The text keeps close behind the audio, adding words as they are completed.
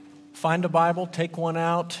find a Bible, take one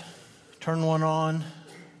out, turn one on.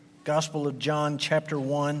 Gospel of John, chapter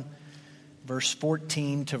 1, verse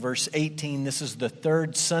 14 to verse 18. This is the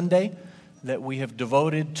third Sunday that we have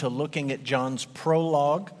devoted to looking at John's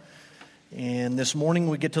prologue. And this morning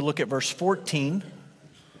we get to look at verse 14.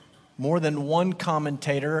 More than one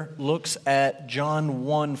commentator looks at John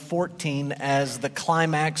 1:14 as the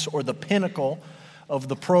climax or the pinnacle of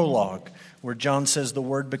the prologue, where John says the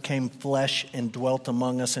Word became flesh and dwelt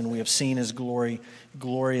among us, and we have seen His glory.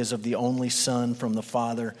 Glory as of the only Son from the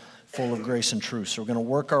Father, full of grace and truth. So we're going to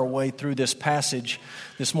work our way through this passage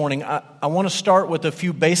this morning. I want to start with a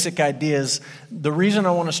few basic ideas. The reason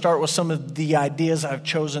I want to start with some of the ideas I've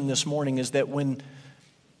chosen this morning is that when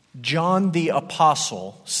John the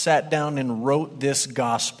Apostle sat down and wrote this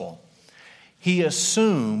gospel, he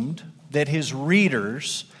assumed that his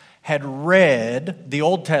readers had read the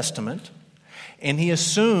Old Testament, and he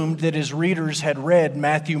assumed that his readers had read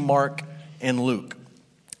Matthew, Mark, and Luke.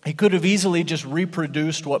 He could have easily just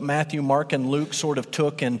reproduced what Matthew, Mark, and Luke sort of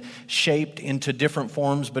took and shaped into different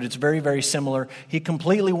forms, but it's very, very similar. He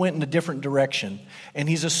completely went in a different direction. And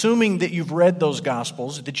he's assuming that you've read those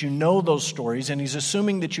Gospels, that you know those stories, and he's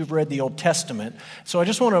assuming that you've read the Old Testament. So I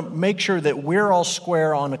just want to make sure that we're all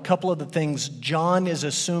square on a couple of the things John is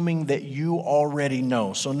assuming that you already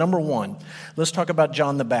know. So number one, let's talk about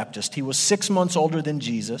John the Baptist. He was 6 months older than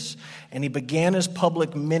Jesus, and he began his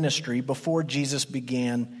public ministry before Jesus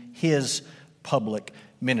began his public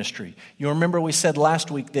ministry. You remember we said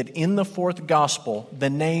last week that in the fourth gospel, the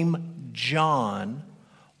name John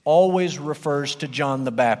always refers to John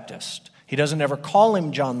the Baptist. He doesn't ever call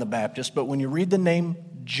him John the Baptist, but when you read the name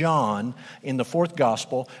John in the fourth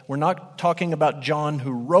gospel, we're not talking about John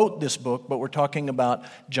who wrote this book, but we're talking about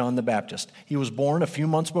John the Baptist. He was born a few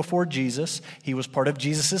months before Jesus. He was part of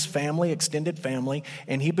Jesus' family, extended family,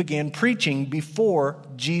 and he began preaching before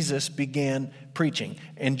Jesus began preaching.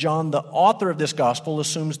 And John, the author of this gospel,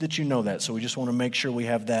 assumes that you know that, so we just want to make sure we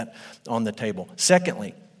have that on the table.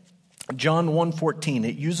 Secondly, John 1:14,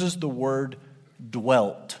 it uses the word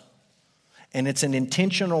dwelt, and it's an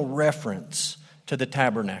intentional reference to the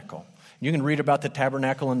tabernacle. You can read about the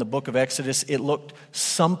tabernacle in the book of Exodus. It looked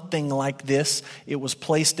something like this. It was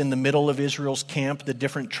placed in the middle of Israel's camp. The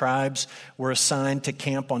different tribes were assigned to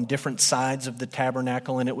camp on different sides of the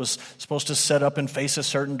tabernacle, and it was supposed to set up and face a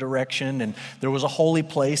certain direction. And there was a holy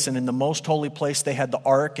place, and in the most holy place they had the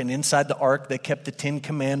ark, and inside the ark they kept the 10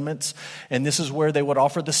 Commandments. And this is where they would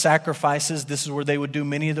offer the sacrifices. This is where they would do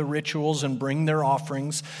many of the rituals and bring their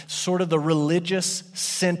offerings. Sort of the religious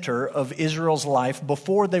center of Israel's life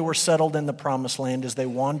before they were settled in the promised land as they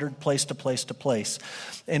wandered place to place to place.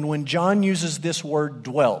 And when John uses this word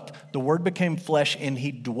dwelt, the word became flesh and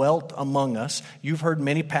he dwelt among us. You've heard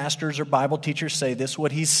many pastors or Bible teachers say this.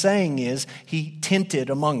 What he's saying is he tented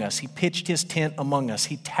among us. He pitched his tent among us.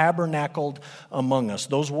 He tabernacled among us.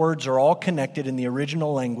 Those words are all connected in the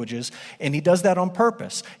original languages, and he does that on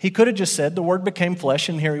purpose. He could have just said the word became flesh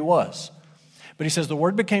and here he was. But he says the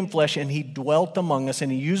word became flesh and he dwelt among us,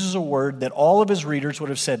 and he uses a word that all of his readers would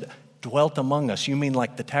have said, dwelt among us. You mean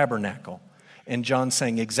like the tabernacle? And John's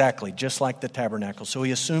saying exactly, just like the tabernacle. So he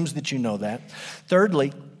assumes that you know that.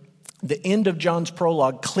 Thirdly, the end of John's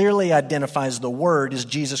prologue clearly identifies the Word as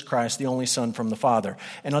Jesus Christ, the only Son from the Father.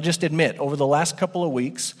 And I'll just admit, over the last couple of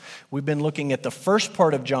weeks, we've been looking at the first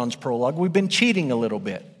part of John's prologue. We've been cheating a little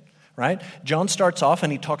bit, right? John starts off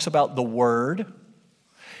and he talks about the Word.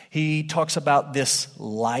 He talks about this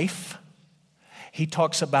life. He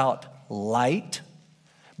talks about light.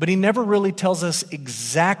 But he never really tells us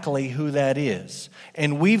exactly who that is.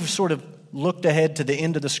 And we've sort of looked ahead to the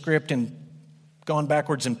end of the script and gone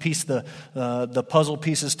backwards and pieced the puzzle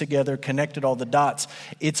pieces together, connected all the dots.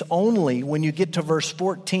 It's only when you get to verse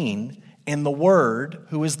 14 and the Word,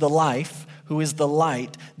 who is the life, who is the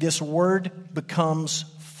light, this Word becomes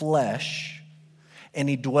flesh. And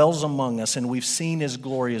he dwells among us, and we've seen his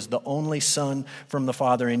glory as the only Son from the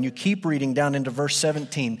Father. And you keep reading down into verse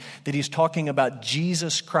 17 that he's talking about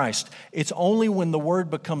Jesus Christ. It's only when the Word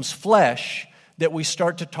becomes flesh that we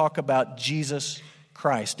start to talk about Jesus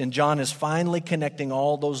Christ. And John is finally connecting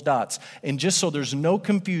all those dots. And just so there's no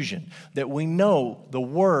confusion that we know the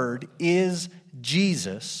Word is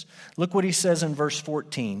Jesus, look what he says in verse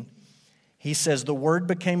 14. He says, the Word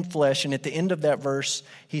became flesh, and at the end of that verse,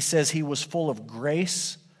 he says he was full of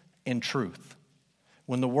grace and truth.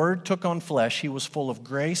 When the Word took on flesh, he was full of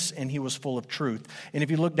grace and he was full of truth. And if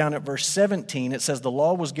you look down at verse 17, it says the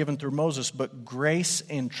law was given through Moses, but grace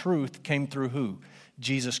and truth came through who?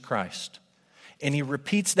 Jesus Christ. And he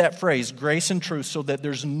repeats that phrase, grace and truth, so that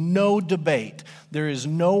there's no debate. There is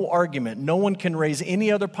no argument. No one can raise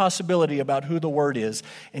any other possibility about who the Word is.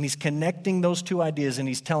 And he's connecting those two ideas, and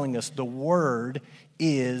he's telling us the Word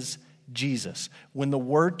is Jesus. When the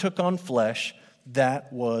Word took on flesh,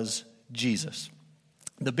 that was Jesus.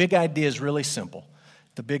 The big idea is really simple.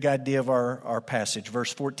 The big idea of our passage,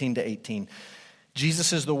 verse 14 to 18.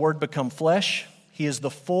 Jesus is the Word become flesh. He is the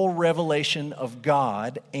full revelation of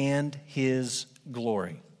God and His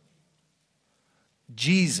glory.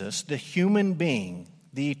 Jesus, the human being,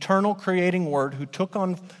 the eternal creating Word who took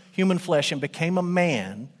on human flesh and became a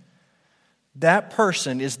man, that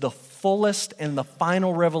person is the fullest and the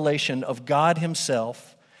final revelation of God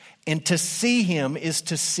Himself. And to see Him is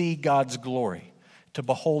to see God's glory, to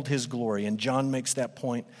behold His glory. And John makes that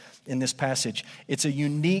point in this passage. It's a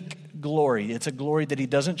unique glory. It's a glory that He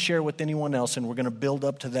doesn't share with anyone else, and we're going to build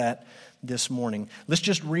up to that this morning. Let's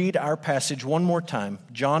just read our passage one more time,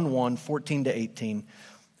 John 1, 14 to 18,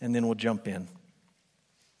 and then we'll jump in.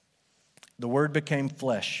 The Word became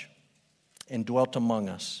flesh and dwelt among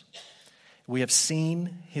us. We have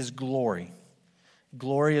seen His glory.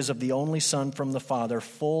 Glory is of the only Son from the Father,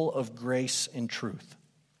 full of grace and truth.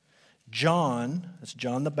 John, that's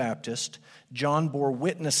John the Baptist, John bore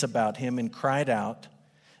witness about Him and cried out,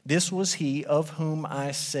 "This was He of whom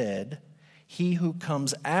I said, He who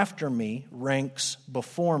comes after me ranks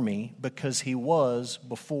before me, because He was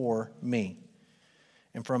before me."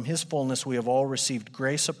 And from His fullness we have all received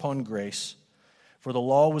grace upon grace. For the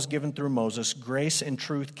law was given through Moses, grace and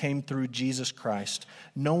truth came through Jesus Christ.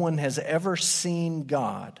 No one has ever seen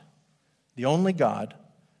God, the only God,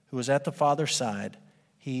 who is at the Father's side.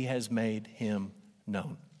 He has made Him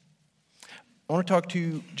known. I want to talk to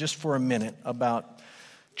you just for a minute about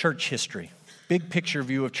church history, big picture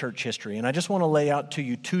view of church history. And I just want to lay out to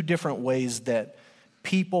you two different ways that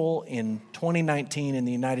people in 2019 in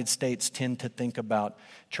the United States tend to think about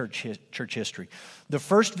church history. The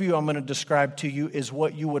first view I'm going to describe to you is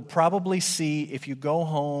what you would probably see if you go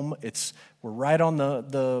home. We're right on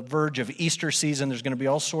the verge of Easter season. There's going to be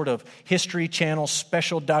all sort of History Channel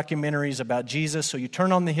special documentaries about Jesus. So you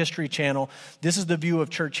turn on the History Channel. This is the view of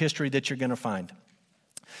church history that you're going to find.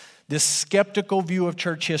 This skeptical view of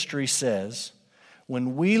church history says,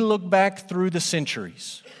 when we look back through the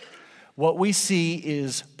centuries, what we see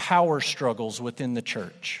is power struggles within the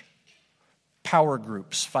church. Power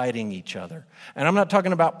groups fighting each other. And I'm not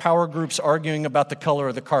talking about power groups arguing about the color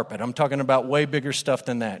of the carpet. I'm talking about way bigger stuff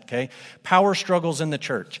than that, okay? Power struggles in the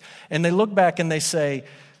church. And they look back and they say,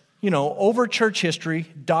 over church history,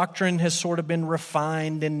 doctrine has sort of been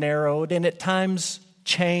refined and narrowed, and at times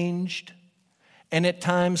changed, and at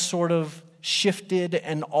times sort of shifted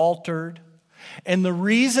and altered. And the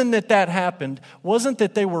reason that happened wasn't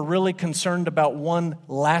that they were really concerned about one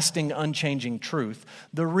lasting, unchanging truth.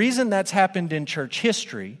 The reason that's happened in church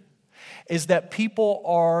history is that people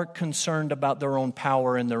are concerned about their own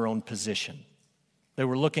power and their own position. They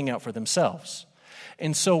were looking out for themselves.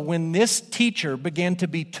 And so when this teacher began to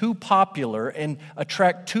be too popular and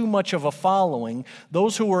attract too much of a following,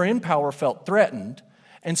 those who were in power felt threatened.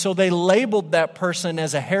 And so they labeled that person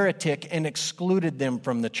as a heretic and excluded them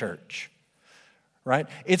from the church. Right?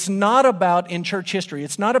 It's not about, in church history,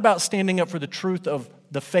 it's not about standing up for the truth of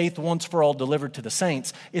the faith once for all delivered to the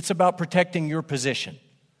saints. It's about protecting your position.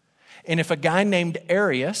 And if a guy named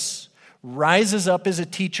Arius rises up as a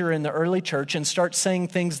teacher in the early church and starts saying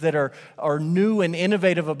things that are new and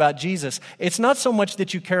innovative about Jesus, it's not so much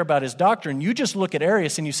that you care about his doctrine. You just look at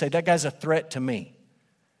Arius and you say, that guy's a threat to me.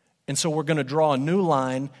 And so we're going to draw a new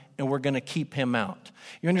line and we're going to keep him out.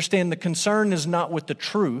 You understand, the concern is not with the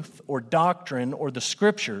truth or doctrine or the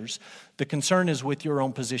scriptures. The concern is with your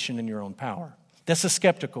own position and your own power. That's a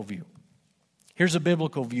skeptical view. Here's a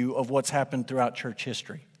biblical view of what's happened throughout church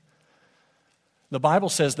history. The Bible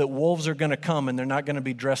says that wolves are going to come and they're not going to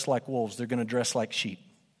be dressed like wolves. They're going to dress like sheep.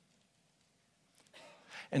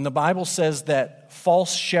 And the Bible says that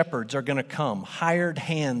false shepherds are going to come. Hired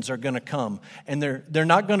hands are going to come. And they're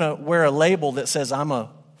not going to wear a label that says, I'm a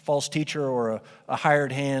false teacher or a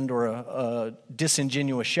hired hand or a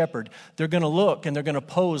disingenuous shepherd. They're going to look and they're going to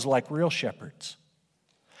pose like real shepherds.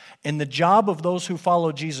 And the job of those who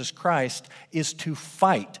follow Jesus Christ is to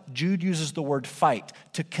fight. Jude uses the word fight,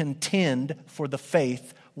 to contend for the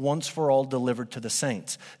faith once for all delivered to the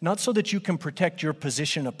saints. Not so that you can protect your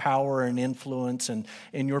position of power and influence and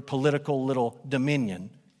your political little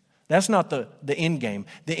dominion. That's not the end game.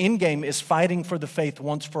 The end game is fighting for the faith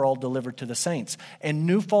once for all delivered to the saints. And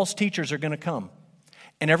new false teachers are going to come.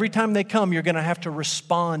 And every time they come, you're going to have to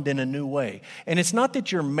respond in a new way. And it's not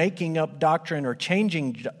that you're making up doctrine or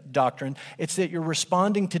changing doctrine. It's that you're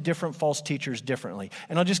responding to different false teachers differently.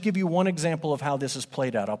 And I'll just give you one example of how this is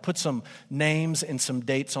played out. I'll put some names and some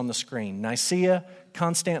dates on the screen. Nicaea,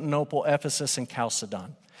 Constantinople, Ephesus, and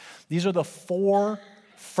Chalcedon. These are the 4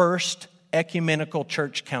 first ecumenical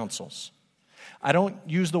church councils. I don't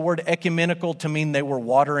use the word ecumenical to mean they were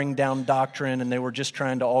watering down doctrine and they were just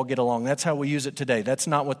trying to all get along. That's how we use it today. That's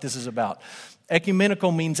not what this is about.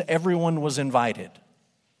 Ecumenical means everyone was invited.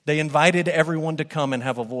 They invited everyone to come and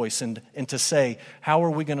have a voice and to say, how are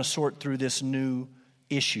we going to sort through this new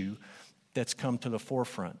issue that's come to the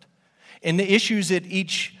forefront? And the issues at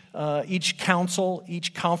each council,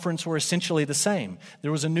 each conference were essentially the same.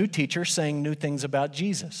 There was a new teacher saying new things about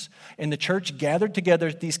Jesus. And the church gathered together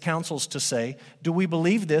at these councils to say, do we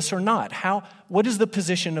believe this or not? What is the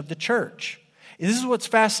position of the church? This is what's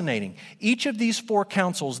fascinating. Each of these 4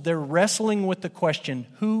 councils, they're wrestling with the question,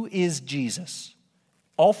 who is Jesus?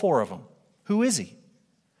 All 4 of them. Who is he?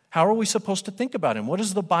 How are we supposed to think about him? What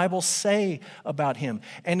does the Bible say about him?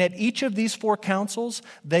 And at each of these 4 councils,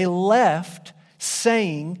 they left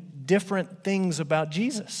saying different things about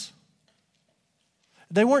Jesus.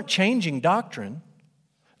 They weren't changing doctrine.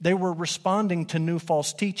 They were responding to new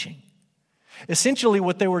false teaching. Essentially,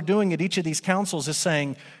 what they were doing at each of these councils is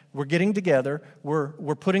saying, we're getting together,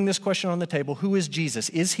 we're putting this question on the table, who is Jesus?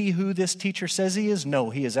 Is he who this teacher says he is? No,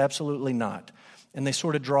 he is absolutely not. And they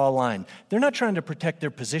sort of draw a line. They're not trying to protect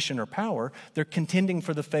their position or power. They're contending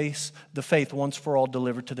for the faith once for all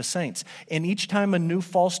delivered to the saints. And each time a new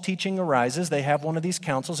false teaching arises, they have one of these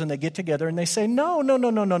councils and they get together and they say, no.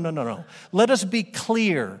 Let us be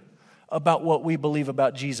clear about what we believe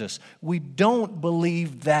about Jesus. We don't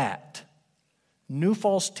believe that. New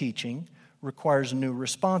false teaching requires new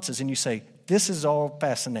responses. And you say, this is all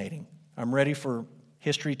fascinating. I'm ready for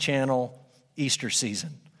History Channel Easter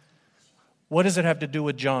season. What does it have to do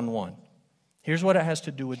with John 1? Here's what it has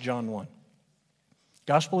to do with John 1.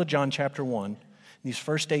 Gospel of John chapter 1, these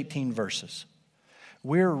first 18 verses.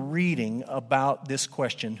 We're reading about this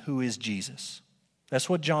question, who is Jesus? That's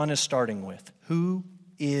what John is starting with. Who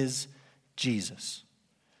is Jesus?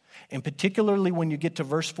 And particularly when you get to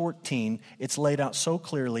verse 14, it's laid out so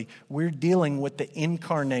clearly. We're dealing with the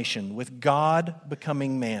incarnation, with God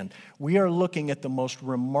becoming man. We are looking at the most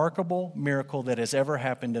remarkable miracle that has ever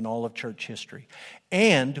happened in all of church history.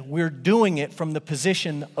 And we're doing it from the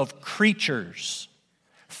position of creatures,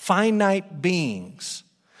 finite beings,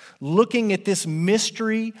 looking at this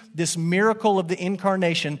mystery, this miracle of the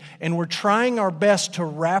incarnation, and we're trying our best to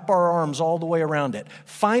wrap our arms all the way around it.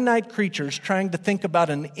 Finite creatures trying to think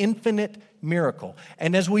about an infinite miracle.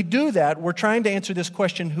 And as we do that, we're trying to answer this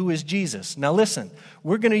question, who is Jesus? Now listen,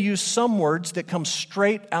 we're going to use some words that come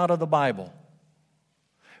straight out of the Bible.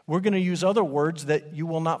 We're going to use other words that you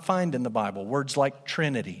will not find in the Bible, words like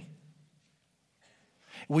Trinity.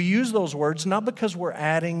 We use those words not because we're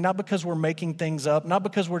adding, not because we're making things up, not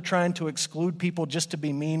because we're trying to exclude people just to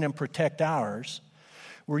be mean and protect ours.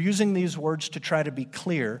 We're using these words to try to be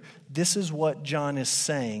clear. This is what John is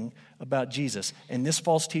saying about Jesus. And this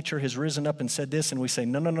false teacher has risen up and said this, and we say,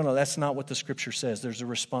 no, that's not what the Scripture says. There's a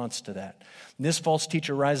response to that. And this false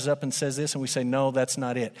teacher rises up and says this, and we say, no, that's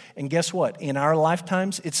not it. And guess what? In our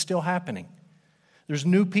lifetimes, it's still happening. There's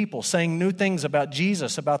new people saying new things about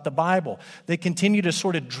Jesus, about the Bible. They continue to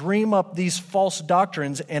sort of dream up these false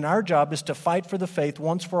doctrines, and our job is to fight for the faith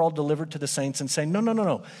once for all delivered to the saints and say,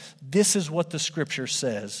 no. This is what the Scripture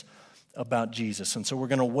says about Jesus. And so we're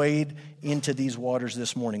going to wade into these waters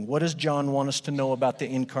this morning. What does John want us to know about the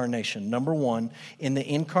incarnation? Number one, in the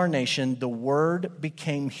incarnation, the Word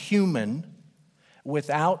became human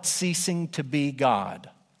without ceasing to be God.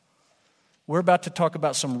 We're about to talk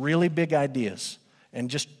about some really big ideas. And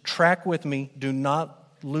just track with me, do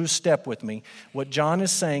not lose step with me. What John is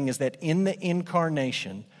saying is that in the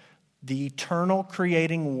incarnation, the eternal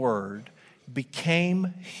creating Word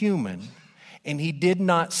became human, and he did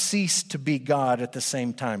not cease to be God at the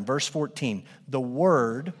same time. Verse 14, the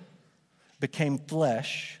Word became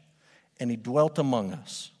flesh, and he dwelt among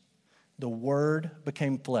us. The Word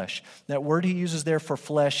became flesh. That word he uses there for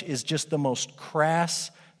flesh is just the most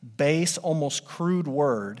crass, base, almost crude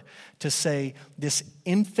word to say this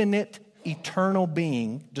infinite, eternal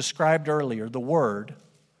being described earlier, the Word,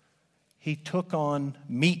 he took on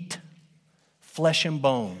meat, flesh and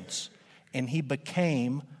bones, and he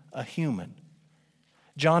became a human.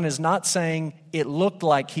 John is not saying it looked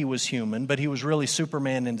like he was human, but he was really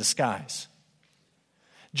Superman in disguise.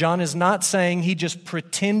 John is not saying he just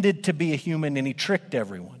pretended to be a human and he tricked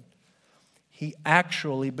everyone. He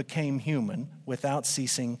actually became human without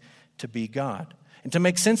ceasing to be God. And to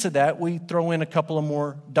make sense of that, we throw in a couple of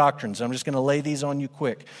more doctrines. I'm just going to lay these on you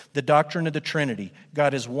quick. The doctrine of the Trinity.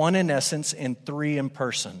 God is one in essence and three in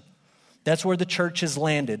person. That's where the church has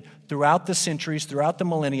landed throughout the centuries, throughout the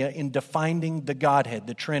millennia, in defining the Godhead,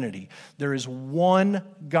 the Trinity. There is one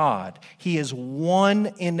God. He is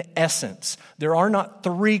one in essence. There are not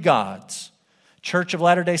three gods. Church of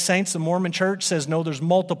Latter-day Saints, the Mormon Church, says no, there's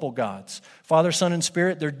multiple gods. Father, Son, and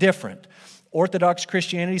Spirit, they're different. Orthodox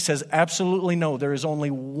Christianity says absolutely no, there is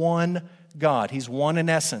only one God. He's one in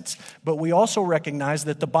essence. But we also recognize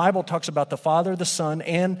that the Bible talks about the Father, the Son,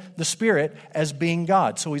 and the Spirit as being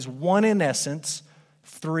God. So he's one in essence,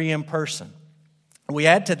 three in person. We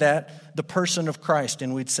add to that the person of Christ,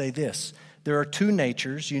 and we'd say this: there are two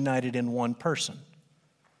natures united in one person.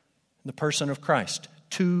 The person of Christ.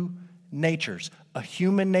 Two natures, a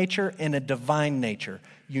human nature and a divine nature,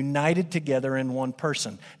 united together in one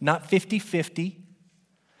person. Not 50-50,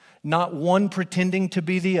 not one pretending to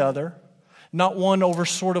be the other, not one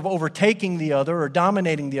overtaking the other or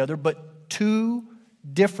dominating the other, but two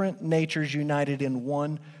different natures united in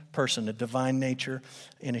one person, a divine nature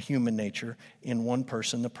and a human nature in one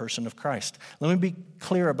person, the person of Christ. Let me be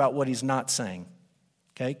clear about what he's not saying.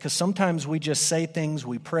 Okay? Because sometimes we just say things,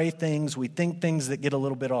 we pray things, we think things that get a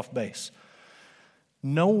little bit off base.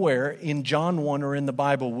 Nowhere in John 1 or in the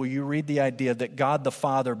Bible will you read the idea that God the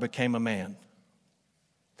Father became a man.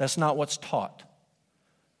 That's not what's taught.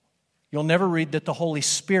 You'll never read that the Holy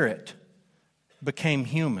Spirit became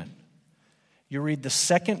human. You read the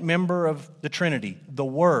second member of the Trinity, the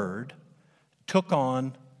Word, took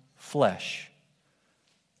on flesh.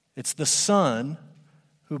 It's the Son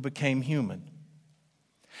who became human.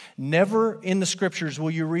 Never in the Scriptures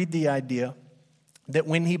will you read the idea that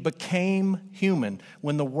when he became human,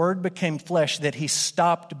 when the Word became flesh, that he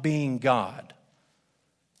stopped being God.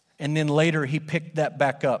 And then later he picked that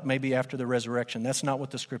back up, maybe after the resurrection. That's not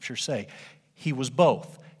what the Scriptures say. He was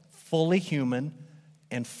both, fully human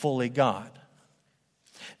and fully God.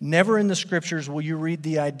 Never in the Scriptures will you read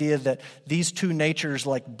the idea that these two natures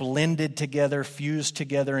like blended together, fused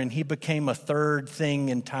together, and he became a third thing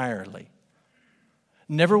entirely.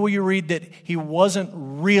 Never will you read that he wasn't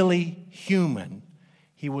really human.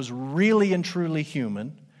 He was really and truly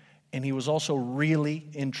human, and he was also really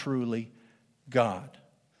and truly God.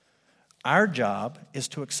 Our job is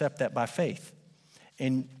to accept that by faith.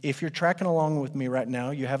 And if you're tracking along with me right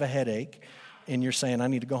now, you have a headache, and you're saying, I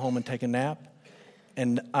need to go home and take a nap,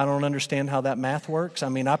 and I don't understand how that math works. I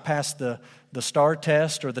mean, I passed the STAR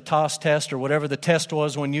test or the TOS test or whatever the test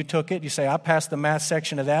was when you took it. You say, I passed the math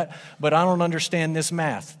section of that, but I don't understand this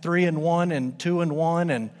math. 3 and 1 and 2 and 1,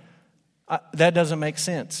 and that doesn't make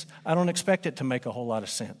sense. I don't expect it to make a whole lot of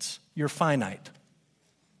sense. You're finite.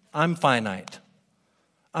 I'm finite.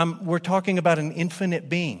 We're talking about an infinite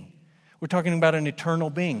being. We're talking about an eternal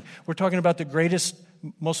being. We're talking about the greatest,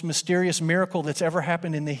 most mysterious miracle that's ever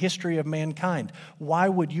happened in the history of mankind. Why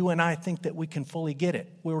would you and I think that we can fully get it?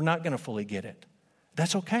 We're not going to fully get it.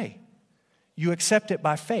 That's okay. You accept it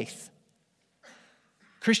by faith.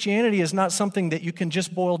 Christianity is not something that you can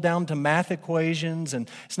just boil down to math equations, and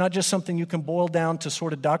it's not just something you can boil down to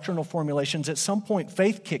sort of doctrinal formulations. At some point,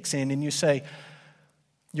 faith kicks in and you say,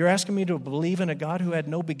 you're asking me to believe in a God who had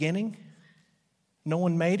no beginning? No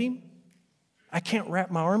one made him? I can't wrap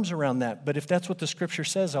my arms around that, but if that's what the Scripture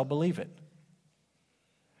says, I'll believe it.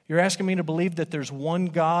 You're asking me to believe that there's one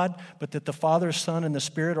God, but that the Father, Son, and the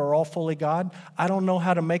Spirit are all fully God? I don't know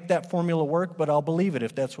how to make that formula work, but I'll believe it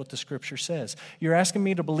if that's what the Scripture says. You're asking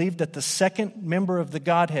me to believe that the second member of the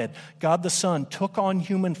Godhead, God the Son, took on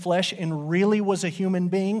human flesh and really was a human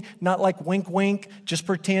being, not like wink, wink, just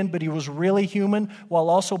pretend, but he was really human while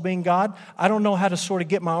also being God? I don't know how to sort of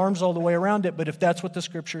get my arms all the way around it, but if that's what the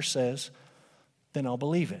Scripture says, then I'll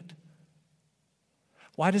believe it.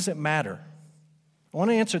 Why does it matter? I want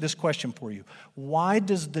to answer this question for you. Why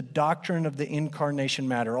does the doctrine of the incarnation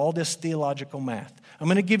matter? All this theological math. I'm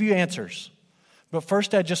going to give you answers. But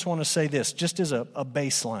first, I just want to say this, just as a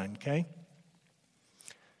baseline, okay?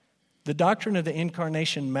 The doctrine of the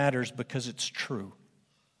incarnation matters because it's true.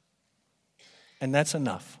 And that's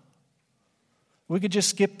enough. We could just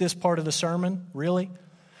skip this part of the sermon, really,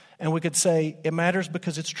 and we could say it matters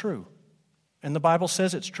because it's true. And the Bible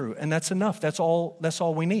says it's true, and that's enough. That's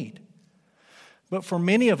all we need. But for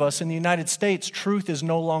many of us in the United States, truth is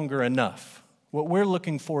no longer enough. What we're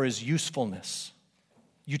looking for is usefulness,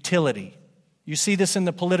 utility. You see this in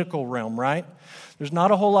the political realm, right? There's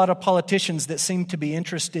not a whole lot of politicians that seem to be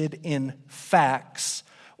interested in facts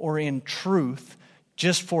or in truth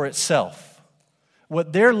just for itself.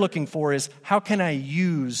 What they're looking for is, how can I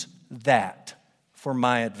use that for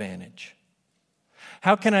my advantage?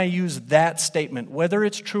 How can I use that statement, whether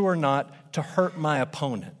it's true or not, to hurt my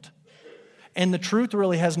opponent? And the truth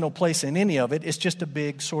really has no place in any of it. It's just a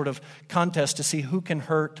big sort of contest to see who can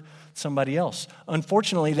hurt somebody else.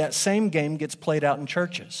 Unfortunately, that same game gets played out in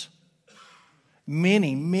churches.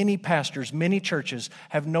 Many pastors, many churches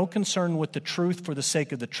have no concern with the truth for the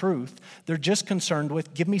sake of the truth. They're just concerned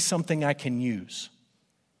with, give me something I can use.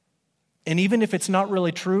 And even if it's not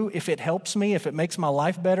really true, if it helps me, if it makes my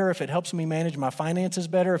life better, if it helps me manage my finances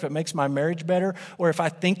better, if it makes my marriage better, or if I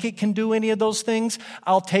think it can do any of those things,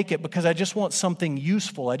 I'll take it because I just want something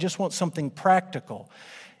useful. I just want something practical.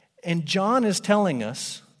 And John is telling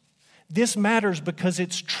us this matters because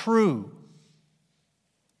it's true.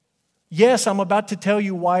 Yes, I'm about to tell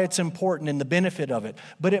you why it's important and the benefit of it,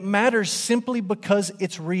 but it matters simply because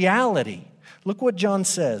it's reality. Look what John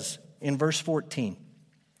says in verse 14.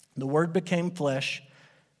 The Word became flesh,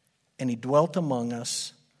 and He dwelt among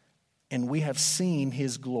us, and we have seen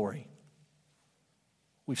His glory.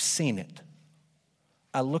 We've seen it.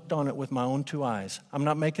 I looked on it with my own two eyes. I'm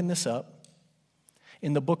not making this up.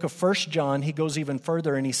 In the book of 1 John, he goes even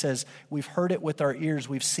further, and he says, we've heard it with our ears,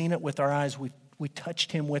 we've seen it with our eyes, we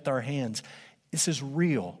touched Him with our hands. This is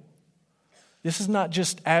real. This is not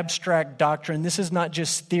just abstract doctrine. This is not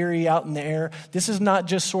just theory out in the air. This is not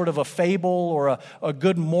just sort of a fable or a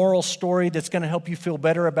good moral story that's going to help you feel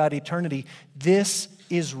better about eternity. This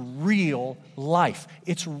is real life.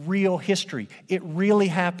 It's real history. It really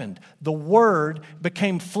happened. The Word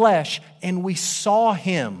became flesh and we saw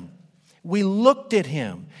Him. We looked at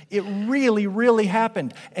Him. It really, really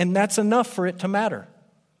happened. And that's enough for it to matter.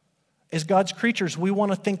 As God's creatures, we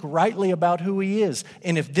want to think rightly about who He is.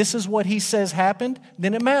 And if this is what He says happened,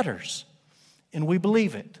 then it matters. And we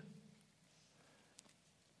believe it.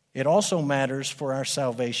 It also matters for our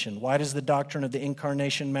salvation. Why does the doctrine of the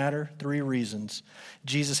incarnation matter? 3 reasons.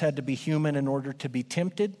 Jesus had to be human in order to be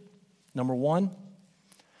tempted. Number 1.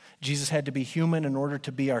 Jesus had to be human in order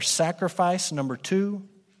to be our sacrifice. Number 2.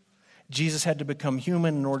 Jesus had to become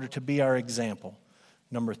human in order to be our example.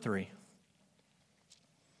 Number 3.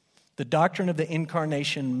 The doctrine of the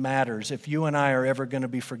incarnation matters if you and I are ever going to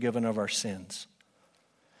be forgiven of our sins.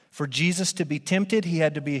 For Jesus to be tempted, He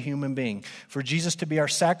had to be a human being. For Jesus to be our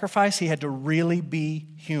sacrifice, He had to really be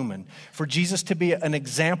human. For Jesus to be an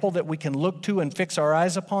example that we can look to and fix our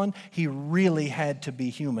eyes upon, He really had to be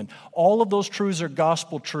human. All of those truths are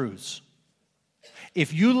gospel truths.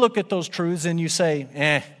 If you look at those truths and you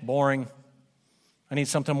say, boring, I need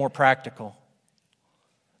something more practical,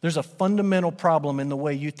 there's a fundamental problem in the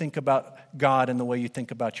way you think about God and the way you think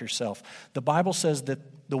about yourself. The Bible says that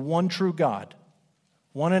the one true God,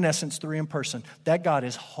 one in essence, 3 in person, that God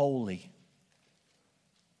is holy.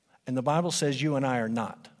 And the Bible says you and I are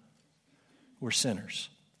not. We're sinners.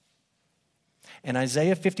 And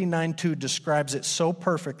Isaiah 59:2 describes it so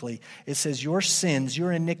perfectly. It says, your sins,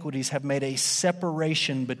 your iniquities have made a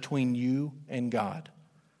separation between you and God.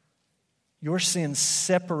 Your sins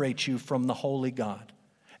separate you from the holy God.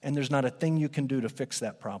 And there's not a thing you can do to fix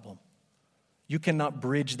that problem. You cannot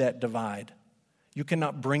bridge that divide. You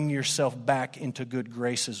cannot bring yourself back into good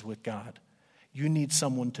graces with God. You need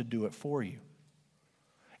someone to do it for you.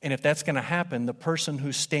 And if that's going to happen, the person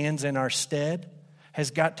who stands in our stead has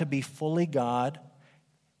got to be fully God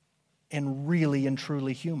and really and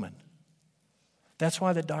truly human. That's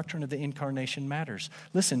why the doctrine of the incarnation matters.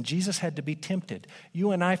 Listen, Jesus had to be tempted.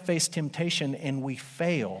 You and I face temptation and we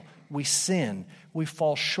fail. We sin. We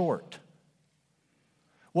fall short.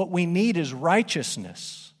 What we need is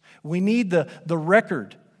righteousness. We need the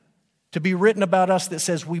record to be written about us that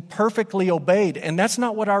says we perfectly obeyed. And that's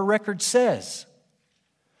not what our record says.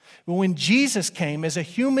 But when Jesus came as a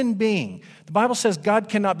human being, the Bible says God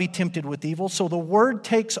cannot be tempted with evil. So the Word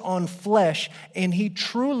takes on flesh and He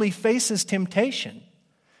truly faces temptation.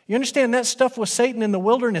 You understand, that stuff with Satan in the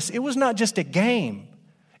wilderness, it was not just a game.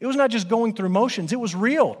 It was not just going through motions. It was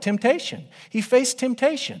real temptation. He faced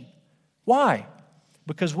temptation. Why?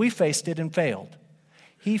 Because we faced it and failed.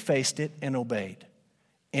 He faced it and obeyed.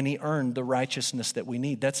 And He earned the righteousness that we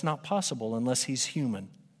need. That's not possible unless He's human.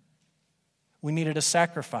 We needed a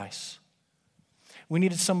sacrifice. We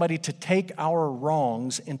needed somebody to take our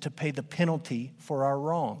wrongs and to pay the penalty for our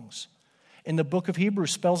wrongs. And the book of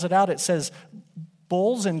Hebrews spells it out. It says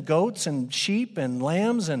bulls and goats and sheep and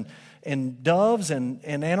lambs and doves and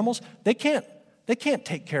animals, they can't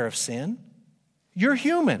take care of sin. You're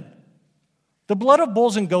human. The blood of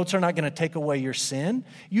bulls and goats are not going to take away your sin.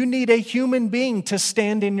 You need a human being to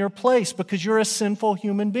stand in your place because you're a sinful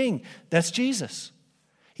human being. That's Jesus.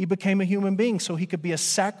 He became a human being so He could be a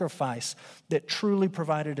sacrifice that truly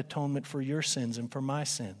provided atonement for your sins and for my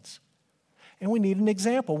sins. And we need an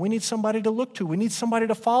example. We need somebody to look to. We need somebody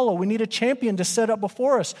to follow. We need a champion to set up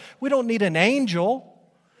before us. We don't need an angel.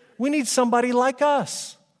 We need somebody like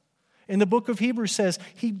us. And the book of Hebrews says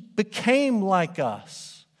he became like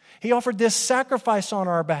us. He offered this sacrifice on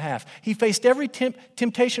our behalf. He faced every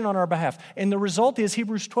temptation on our behalf. And the result is,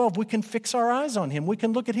 Hebrews 12, we can fix our eyes on him. We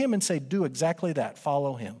can look at him and say, do exactly that.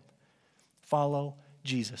 Follow him. Follow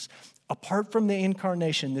Jesus. Apart from the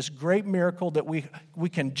incarnation, this great miracle that we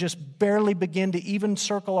can just barely begin to even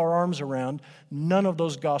circle our arms around, none of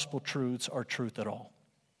those gospel truths are truth at all.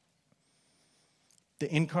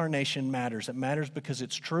 The incarnation matters. It matters because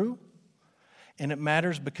it's true, and it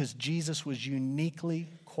matters because Jesus was uniquely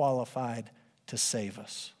qualified to save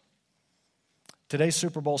us. Today's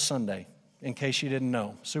Super Bowl Sunday, in case you didn't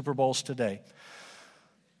know. Super Bowl's today.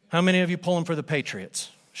 How many of you pulling for the Patriots?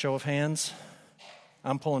 Show of hands.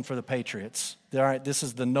 I'm pulling for the Patriots. All right, this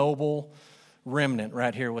is the noble remnant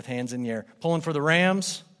right here with hands in the air. Pulling for the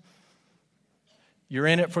Rams. You're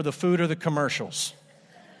in it for the food or the commercials.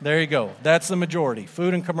 There you go. That's the majority.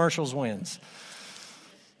 Food and commercials wins.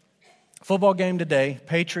 Football game today,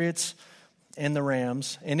 Patriots and the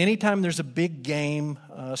Rams. And anytime there's a big game,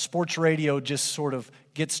 sports radio just sort of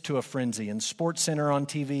gets to a frenzy. And Sports Center on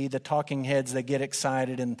TV, the talking heads, they get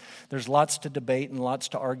excited. And there's lots to debate and lots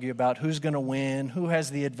to argue about who's going to win, who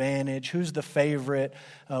has the advantage, who's the favorite,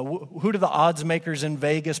 who do the odds makers in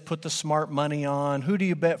Vegas put the smart money on, who do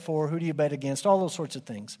you bet for, who do you bet against, all those sorts of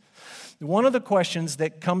things. One of the questions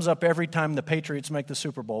that comes up every time the Patriots make the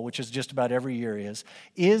Super Bowl, which is just about every year,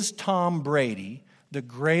 is Tom Brady the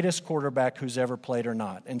greatest quarterback who's ever played or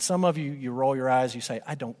not? And some of you roll your eyes, you say,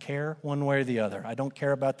 I don't care one way or the other. I don't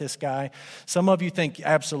care about this guy. Some of you think,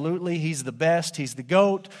 absolutely, he's the best, he's the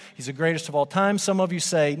GOAT, he's the greatest of all time. Some of you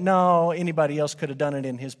say, no, anybody else could have done it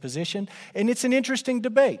in his position. And it's an interesting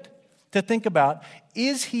debate to think about.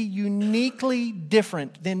 Is he uniquely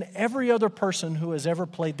different than every other person who has ever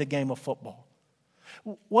played the game of football?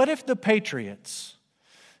 What if the Patriots,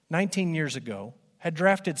 19 years ago, had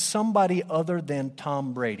drafted somebody other than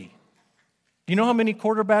Tom Brady? Do you know how many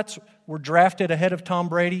quarterbacks were drafted ahead of Tom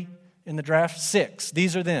Brady in the draft? 6.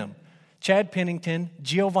 These are them: Chad Pennington,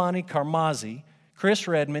 Giovanni Carmazzi, Chris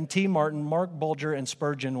Redmond, T. Martin, Mark Bulger, and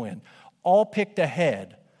Spurgeon Wynn. All picked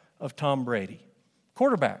ahead of Tom Brady.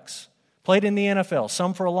 Quarterbacks. Played in the NFL.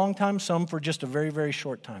 Some for a long time, some for just a very, very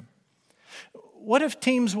short time. What if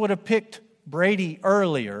teams would have picked Brady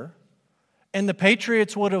earlier and the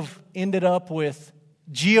Patriots would have ended up with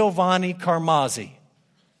Giovanni Carmazzi?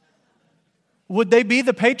 Would they be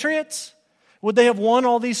the Patriots? Would they have won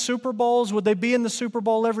all these Super Bowls? Would they be in the Super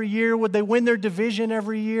Bowl every year? Would they win their division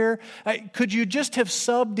every year? Could you just have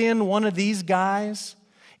subbed in one of these guys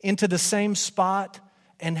into the same spot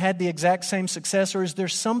and had the exact same success? Or is there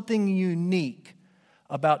something unique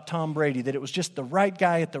about Tom Brady, that it was just the right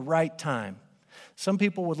guy at the right time? Some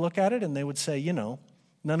people would look at it and they would say,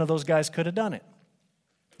 none of those guys could have done it.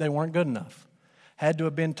 They weren't good enough. Had to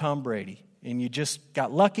have been Tom Brady. And you just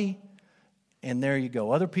got lucky, and there you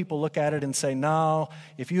go. Other people look at it and say, no,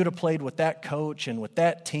 if you'd have played with that coach and with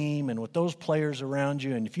that team and with those players around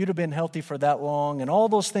you, and if you'd have been healthy for that long, and all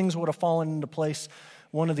those things would have fallen into place,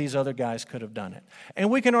 one of these other guys could have done it.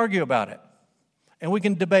 And we can argue about it. And we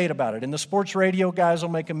can debate about it. And the sports radio guys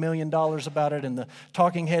will make $1 million about it. And the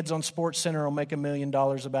talking heads on Sports Center will make $1 million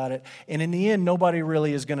about it. And in the end, nobody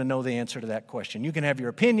really is going to know the answer to that question. You can have your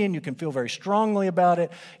opinion. You can feel very strongly about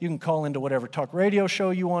it. You can call into whatever talk radio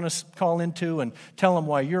show you want to call into and tell them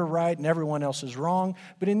why you're right and everyone else is wrong.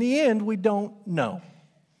 But in the end, we don't know.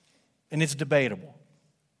 And it's debatable.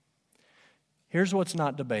 Here's what's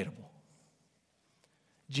not debatable.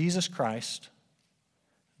 Jesus Christ,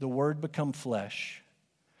 the Word become flesh,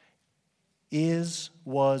 is,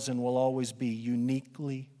 was, and will always be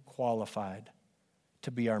uniquely qualified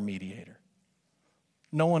to be our mediator.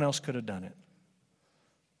 No one else could have done it.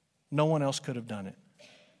 No one else could have done it.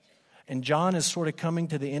 And John is sort of coming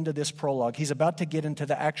to the end of this prologue. He's about to get into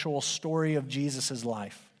the actual story of Jesus'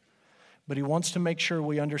 life. But he wants to make sure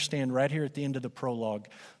we understand right here at the end of the prologue,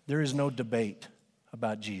 there is no debate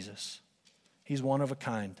about Jesus. He's one of a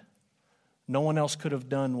kind. No one else could have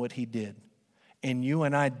done what he did. And you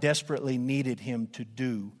and I desperately needed him to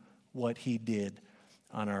do what he did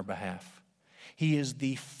on our behalf. He is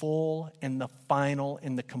the full and the final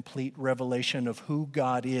and the complete revelation of who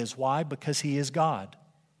God is. Why? Because he is God.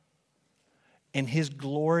 And his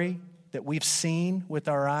glory that we've seen with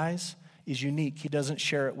our eyes is unique. He doesn't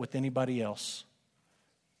share it with anybody else.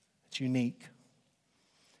 It's unique.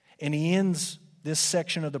 And he ends this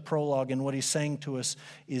section of the prologue, and what he's saying to us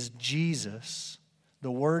is Jesus, the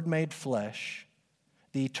Word made flesh,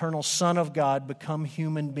 the eternal Son of God, become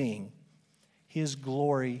human being. His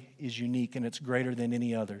glory is unique and it's greater than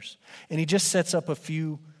any others. And he just sets up a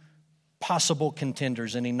few possible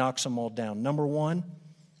contenders and he knocks them all down. Number one,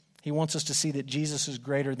 he wants us to see that Jesus is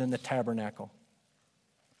greater than the tabernacle.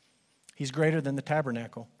 He's greater than the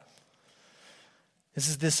tabernacle. This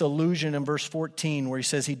is this allusion in verse 14 where he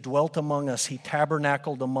says he dwelt among us, he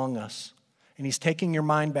tabernacled among us. And he's taking your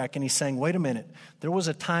mind back and he's saying, wait a minute, there was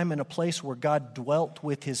a time and a place where God dwelt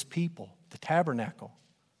with his people, the tabernacle.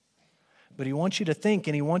 But he wants you to think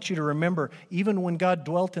and he wants you to remember, even when God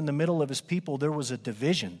dwelt in the middle of his people, there was a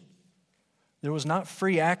division. There was not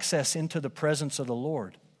free access into the presence of the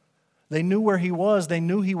Lord. They knew where he was. They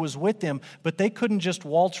knew he was with them, but they couldn't just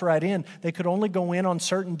waltz right in. They could only go in on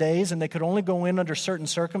certain days, and they could only go in under certain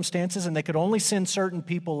circumstances, and they could only send certain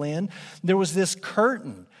people in. There was this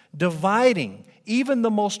curtain dividing even the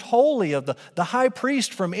most holy of the high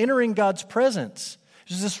priest from entering God's presence.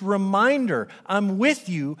 There's this reminder, I'm with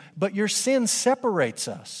you, but your sin separates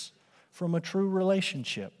us from a true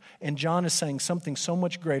relationship. And John is saying something so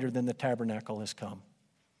much greater than the tabernacle has come.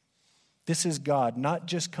 This is God, not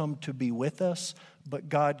just come to be with us, but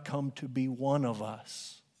God come to be one of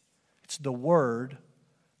us. It's the Word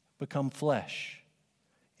become flesh,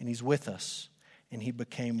 and He's with us, and He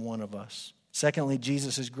became one of us. Secondly,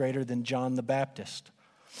 Jesus is greater than John the Baptist.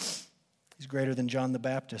 He's greater than John the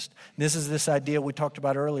Baptist. And this is this idea we talked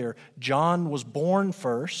about earlier. John was born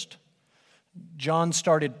first. John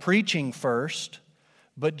started preaching first.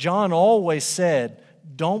 But John always said,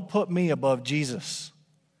 don't put me above Jesus.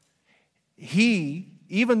 He,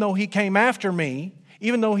 even though he came after me,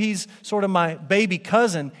 even though he's sort of my baby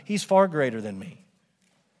cousin, he's far greater than me.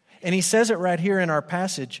 And he says it right here in our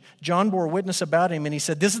passage. John bore witness about him and he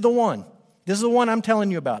said, this is the one. This is the one I'm telling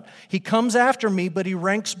you about. He comes after me, but he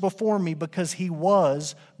ranks before me because he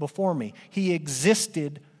was before me. He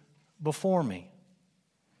existed before me.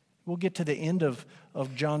 We'll get to the end of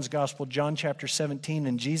John's gospel, John chapter 17,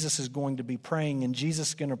 and Jesus is going to be praying, and Jesus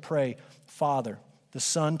is going to pray, Father, the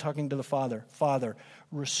Son talking to the Father, Father,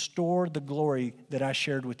 restore the glory that I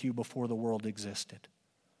shared with you before the world existed.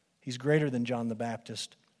 He's greater than John the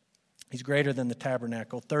Baptist. He's greater than the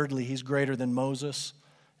tabernacle. Thirdly, he's greater than Moses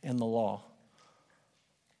and the law.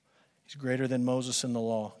 He's greater than Moses and the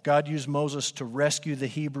law. God used Moses to rescue the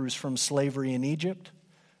Hebrews from slavery in Egypt.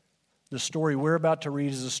 The story we're about to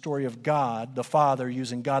read is the story of God, the Father,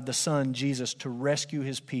 using God the Son, Jesus, to rescue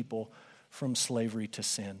his people from slavery to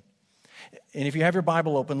sin. And if you have your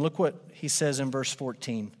Bible open, look what he says in verse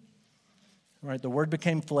 14. Right, the Word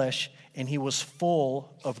became flesh, and he was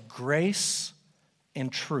full of grace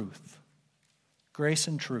and truth. Grace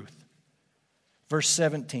and truth. Verse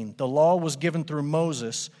 17, the law was given through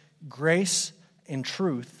Moses. Grace and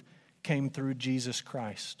truth came through Jesus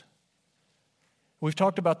Christ. We've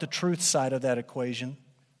talked about the truth side of that equation,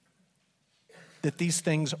 that these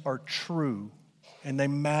things are true, and they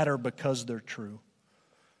matter because they're true.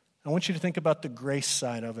 I want you to think about the grace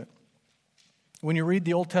side of it. When you read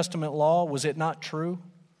the Old Testament law, was it not true?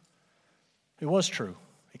 It was true.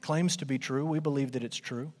 It claims to be true. We believe that it's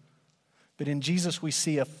true. But in Jesus, we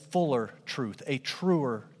see a fuller truth, a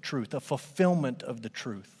truer truth, a fulfillment of the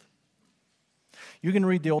truth. You can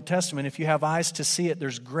read the Old Testament. If you have eyes to see it,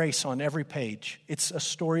 there's grace on every page. It's a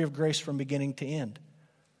story of grace from beginning to end.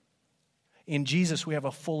 In Jesus, we have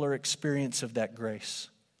a fuller experience of that grace.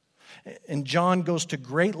 And John goes to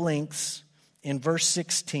great lengths in verse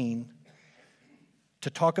 16 to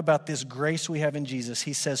talk about this grace we have in Jesus.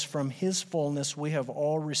 He says, from his fullness we have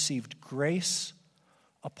all received grace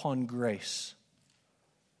upon grace.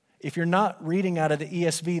 If you're not reading out of the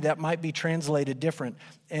ESV, that might be translated different.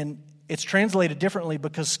 And it's translated differently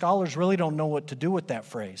because scholars really don't know what to do with that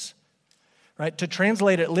phrase. Right? To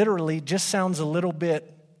translate it literally just sounds a little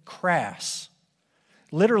bit crass.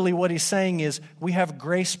 Literally what he's saying is we have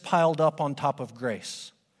grace piled up on top of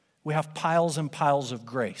grace. We have piles and piles of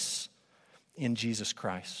grace in Jesus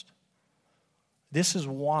Christ. This is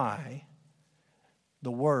why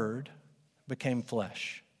the Word became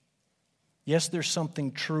flesh. Yes, there's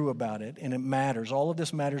something true about it, and it matters. All of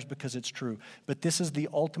this matters because it's true. But this is the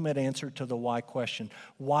ultimate answer to the why question.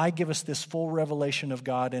 Why give us this full revelation of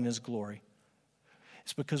God and His glory?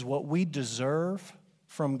 It's because what we deserve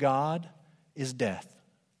from God is death.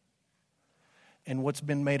 And what's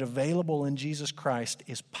been made available in Jesus Christ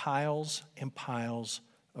is piles and piles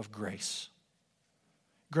of grace.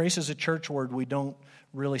 Grace is a church word we don't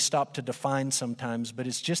really stop to define sometimes, but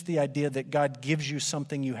it's just the idea that God gives you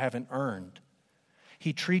something you haven't earned.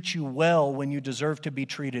 He treats you well when you deserve to be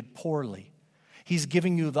treated poorly. He's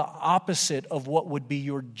giving you the opposite of what would be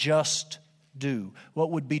your just due.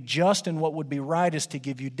 What would be just and what would be right is to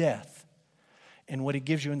give you death. And what he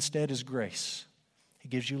gives you instead is grace. He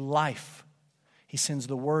gives you life. He sends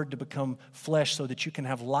the Word to become flesh so that you can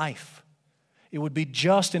have life. It would be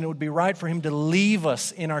just and it would be right for him to leave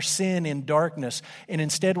us in our sin, in darkness. And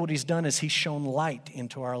instead what he's done is he's shown light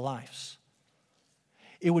into our lives.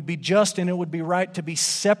 It would be just and it would be right to be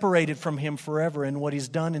separated from him forever. And what he's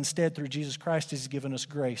done instead through Jesus Christ is he's given us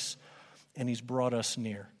grace and he's brought us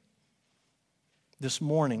near. This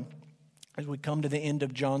morning, as we come to the end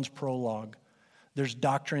of John's prologue, there's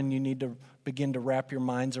doctrine you need to begin to wrap your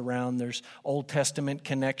minds around. There's Old Testament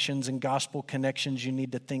connections and gospel connections you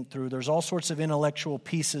need to think through. There's all sorts of intellectual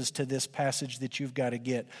pieces to this passage that you've got to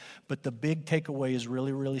get. But the big takeaway is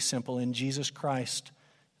really, really simple. In Jesus Christ,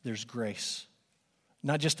 there's grace.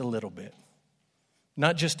 Not just a little bit.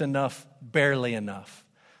 Not just enough, barely enough.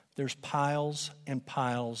 There's piles and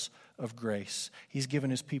piles of grace. He's given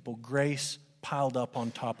his people grace piled up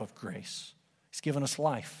on top of grace. He's given us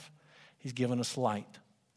life. He's given us light.